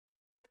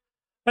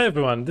Hi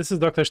everyone, this is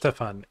Dr.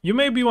 Stefan. You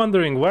may be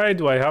wondering, why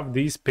do I have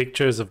these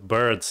pictures of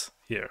birds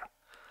here,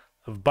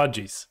 of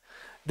budgies?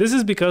 This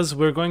is because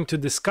we're going to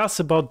discuss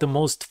about the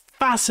most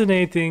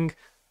fascinating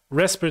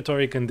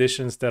respiratory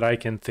conditions that I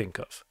can think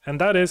of, and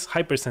that is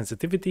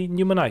hypersensitivity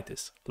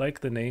pneumonitis,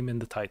 like the name in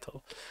the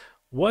title.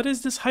 What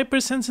is this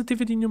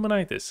hypersensitivity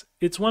pneumonitis?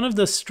 It's one of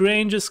the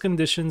strangest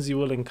conditions you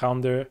will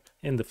encounter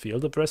in the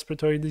field of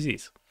respiratory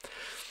disease.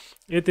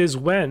 It is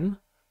when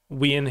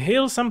we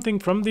inhale something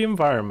from the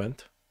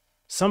environment,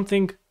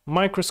 something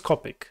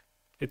microscopic.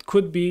 It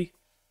could be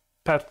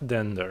pet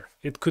dander.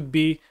 It could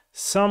be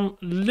some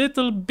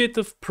little bit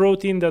of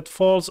protein that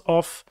falls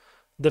off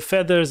the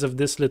feathers of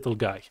this little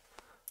guy.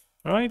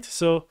 All right,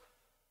 so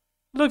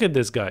look at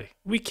this guy.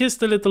 We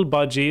kissed a little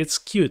budgie. It's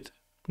cute.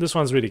 This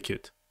one's really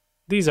cute.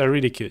 These are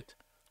really cute.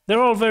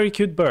 They're all very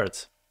cute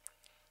birds.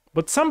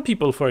 But some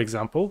people, for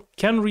example,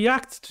 can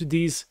react to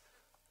these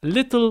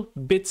little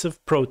bits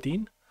of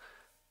protein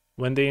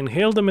when they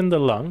inhale them in the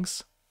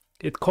lungs.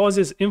 It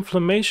causes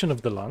inflammation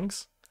of the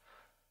lungs,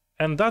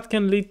 and that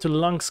can lead to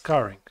lung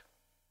scarring.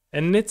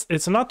 And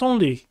it's not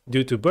only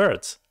due to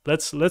birds.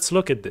 Let's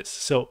look at this.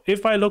 So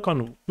if I look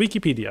on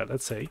Wikipedia,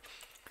 let's say,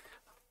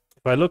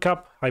 if I look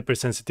up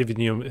hypersensitivity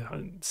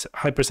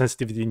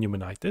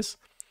pneumonitis,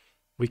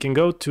 we can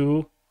go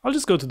to, I'll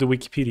just go to the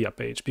Wikipedia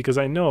page because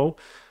I know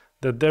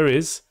that there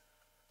is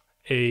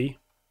a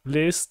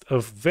list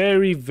of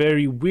very,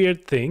 very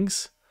weird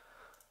things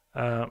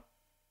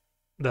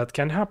that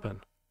can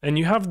happen. And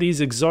you have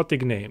these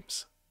exotic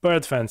names.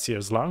 Bird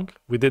fancier's lung.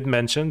 We did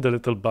mention the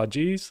little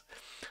budgies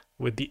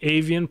with the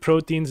avian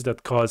proteins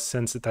that cause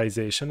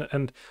sensitization.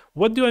 And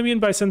what do I mean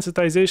by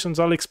sensitizations?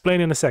 I'll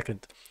explain in a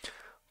second.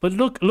 But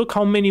look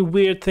how many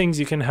weird things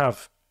you can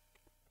have.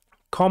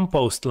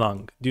 Compost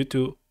lung due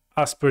to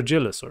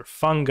aspergillus or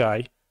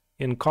fungi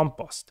in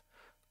compost.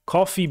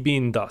 Coffee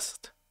bean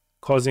dust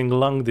causing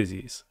lung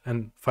disease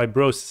and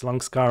fibrosis,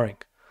 lung scarring.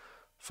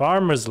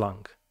 Farmer's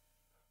lung.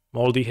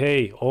 Moldy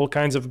hay, all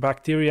kinds of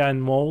bacteria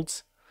and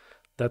molds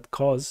that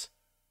cause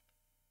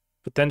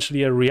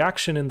potentially a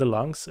reaction in the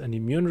lungs, an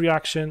immune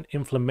reaction,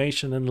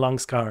 inflammation, and lung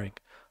scarring.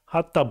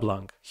 Hot tub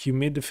lung,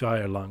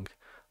 humidifier lung,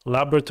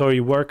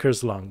 laboratory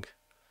worker's lung.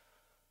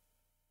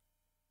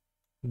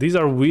 These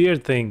are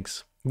weird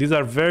things. These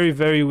are very,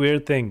 very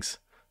weird things.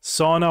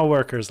 Sauna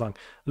worker's lung.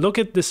 Look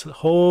at this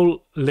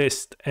whole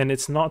list, and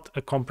it's not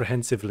a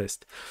comprehensive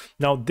list.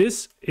 Now,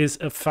 this is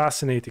a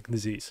fascinating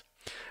disease,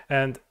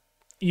 and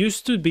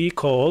used to be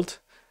called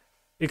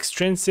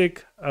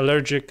extrinsic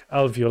allergic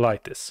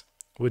alveolitis,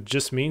 which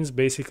just means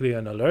basically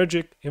an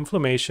allergic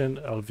inflammation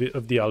of the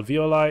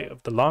alveoli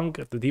of the lung,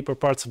 of the deeper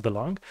parts of the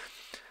lung.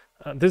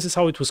 This is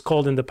how it was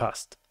called in the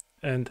past.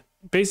 And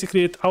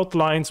basically it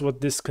outlines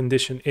what this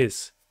condition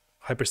is,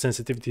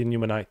 hypersensitivity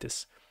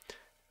pneumonitis.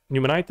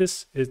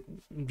 Pneumonitis, it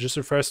just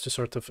refers to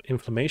sort of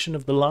inflammation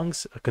of the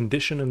lungs, a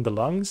condition in the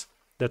lungs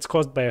that's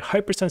caused by a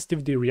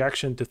hypersensitivity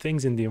reaction to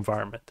things in the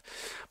environment.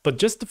 But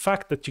just the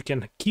fact that you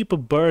can keep a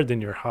bird in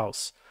your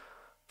house,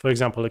 for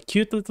example, a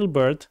cute little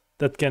bird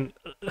that can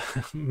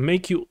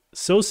make you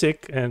so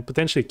sick and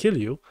potentially kill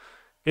you,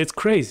 it's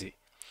crazy.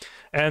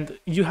 And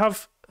you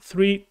have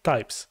three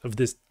types of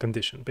this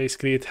condition.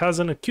 Basically, it has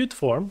an acute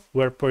form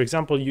where, for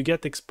example, you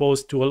get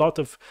exposed to a lot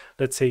of,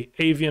 let's say,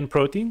 avian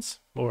proteins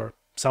or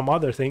some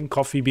other thing,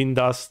 coffee bean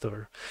dust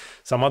or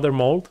some other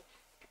mold.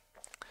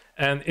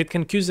 And it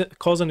can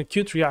cause an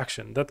acute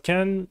reaction that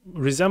can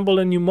resemble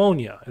a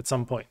pneumonia at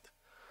some point.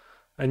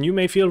 And you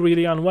may feel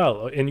really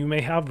unwell, and you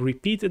may have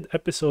repeated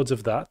episodes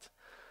of that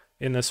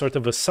in a sort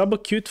of a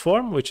subacute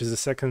form, which is the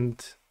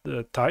second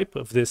type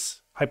of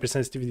this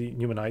hypersensitivity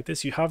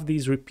pneumonitis. You have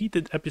these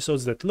repeated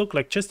episodes that look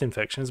like chest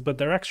infections, but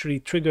they're actually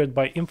triggered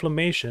by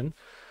inflammation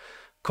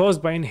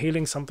caused by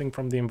inhaling something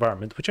from the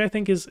environment, which I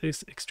think is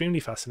extremely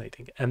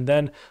fascinating. And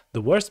then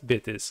the worst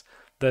bit is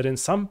that in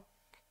some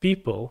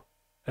people,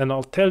 and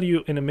I'll tell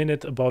you in a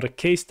minute about a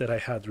case that I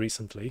had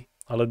recently.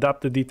 I'll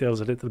adapt the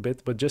details a little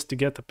bit, but just to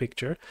get a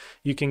picture,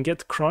 you can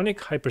get chronic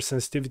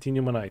hypersensitivity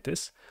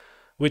pneumonitis,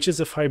 which is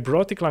a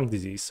fibrotic lung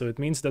disease. So it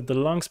means that the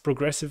lungs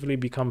progressively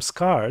become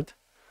scarred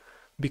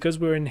because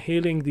we're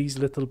inhaling these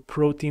little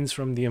proteins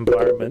from the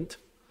environment.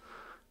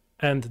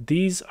 And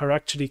these are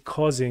actually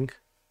causing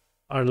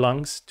our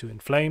lungs to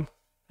inflame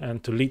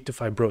and to lead to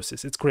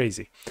fibrosis. It's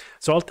crazy.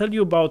 So I'll tell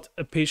you about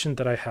a patient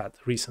that I had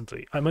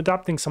recently. I'm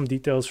adapting some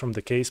details from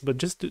the case, but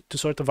just to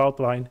sort of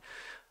outline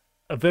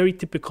a very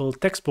typical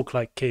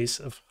textbook-like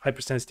case of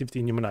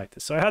hypersensitivity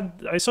pneumonitis. So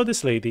I saw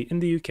this lady in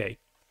the UK,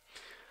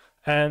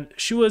 and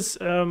she was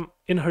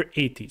in her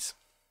 80s.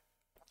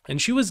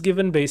 And she was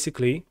given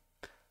basically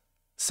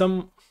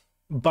some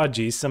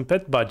budgies, some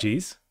pet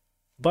budgies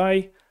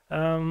by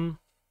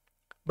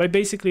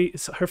basically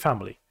her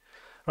family,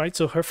 right?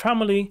 So her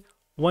family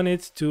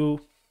wanted to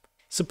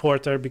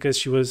support her because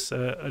she was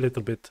a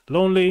little bit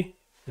lonely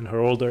in her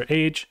older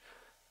age,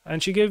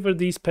 and she gave her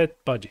these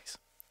pet budgies.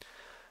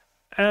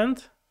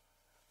 And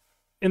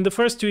in the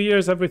first 2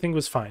 years, everything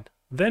was fine.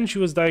 Then she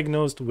was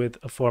diagnosed with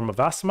a form of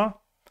asthma.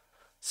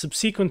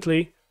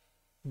 Subsequently,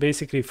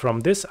 basically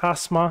from this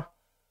asthma,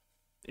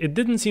 It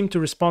didn't seem to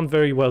respond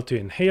very well to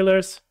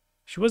inhalers.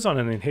 She was on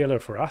an inhaler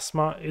for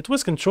asthma. It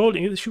was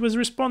controlled. She was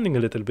responding a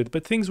little bit,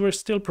 but things were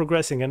still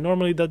progressing. And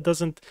normally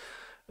that's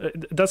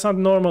not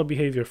normal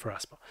behavior for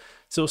asthma.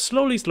 So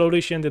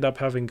slowly, she ended up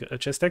having a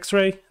chest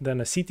x-ray,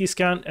 then a CT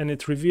scan, and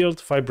it revealed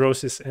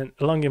fibrosis and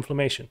lung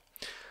inflammation.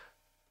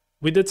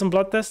 We did some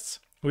blood tests.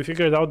 We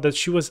figured out that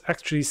she was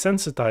actually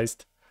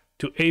sensitized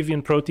to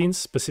avian proteins,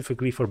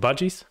 specifically for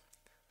budgies.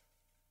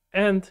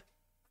 And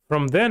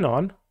from then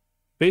on,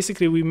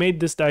 basically we made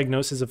this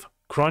diagnosis of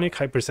chronic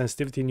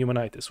hypersensitivity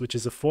pneumonitis, which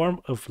is a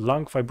form of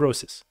lung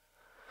fibrosis.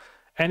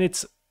 And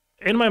it's,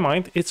 in my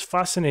mind, it's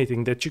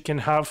fascinating that you can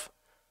have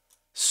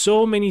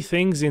so many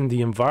things in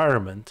the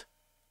environment.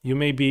 You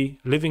may be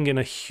living in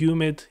a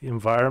humid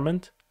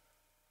environment.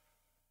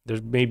 There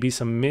may be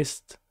some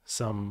mist,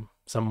 some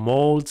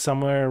mold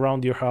somewhere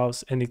around your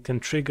house, and it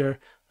can trigger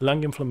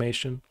lung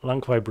inflammation,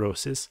 lung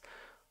fibrosis,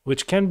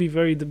 which can be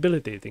very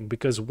debilitating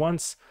because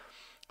once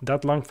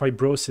that lung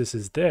fibrosis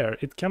is there,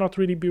 it cannot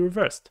really be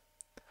reversed.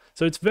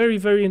 So it's very,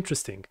 very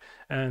interesting.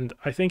 And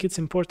I think it's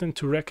important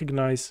to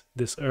recognize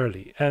this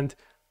early. And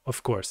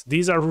of course,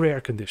 these are rare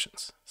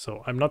conditions.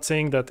 So I'm not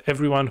saying that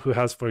everyone who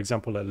has, for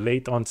example, a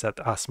late onset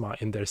asthma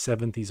in their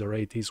 70s or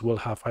 80s will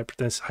have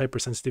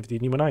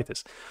hypersensitivity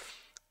pneumonitis,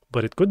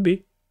 but it could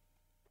be.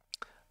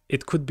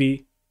 It could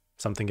be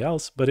something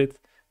else, but it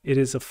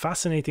is a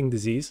fascinating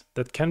disease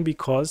that can be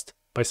caused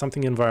by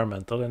something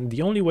environmental. And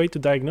the only way to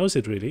diagnose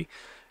it really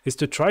is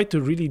to try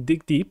to really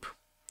dig deep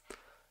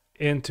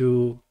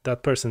into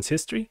that person's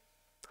history,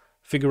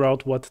 figure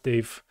out what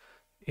they've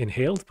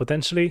inhaled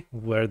potentially,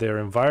 where their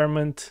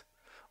environment,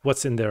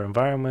 what's in their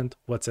environment,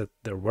 what's at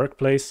their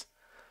workplace.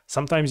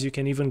 Sometimes you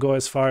can even go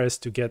as far as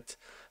to get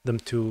them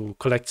to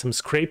collect some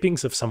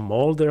scrapings of some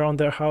mold around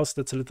their house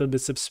that's a little bit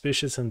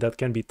suspicious, and that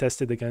can be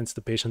tested against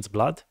the patient's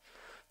blood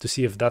to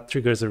see if that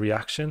triggers a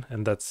reaction,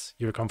 and that's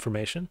your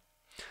confirmation.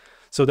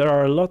 So there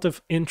are a lot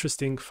of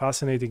interesting,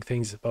 fascinating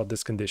things about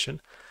this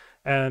condition.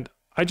 And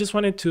I just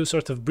wanted to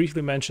sort of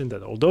briefly mention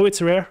that although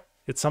it's rare,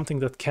 it's something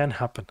that can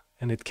happen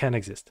and it can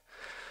exist.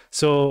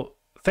 So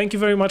thank you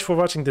very much for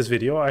watching this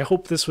video. I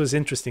hope this was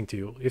interesting to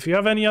you. If you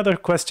have any other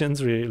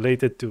questions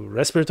related to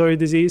respiratory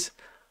disease,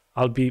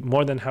 I'll be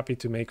more than happy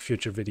to make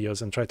future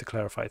videos and try to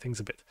clarify things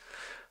a bit.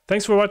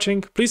 Thanks for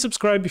watching. Please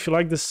subscribe if you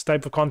like this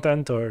type of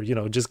content, or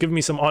just give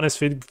me some honest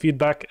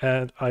feedback,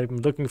 and I'm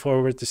looking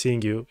forward to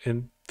seeing you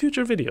in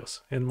future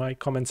videos in my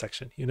comment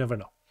section. You never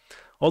know.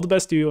 All the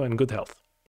best to you and good health.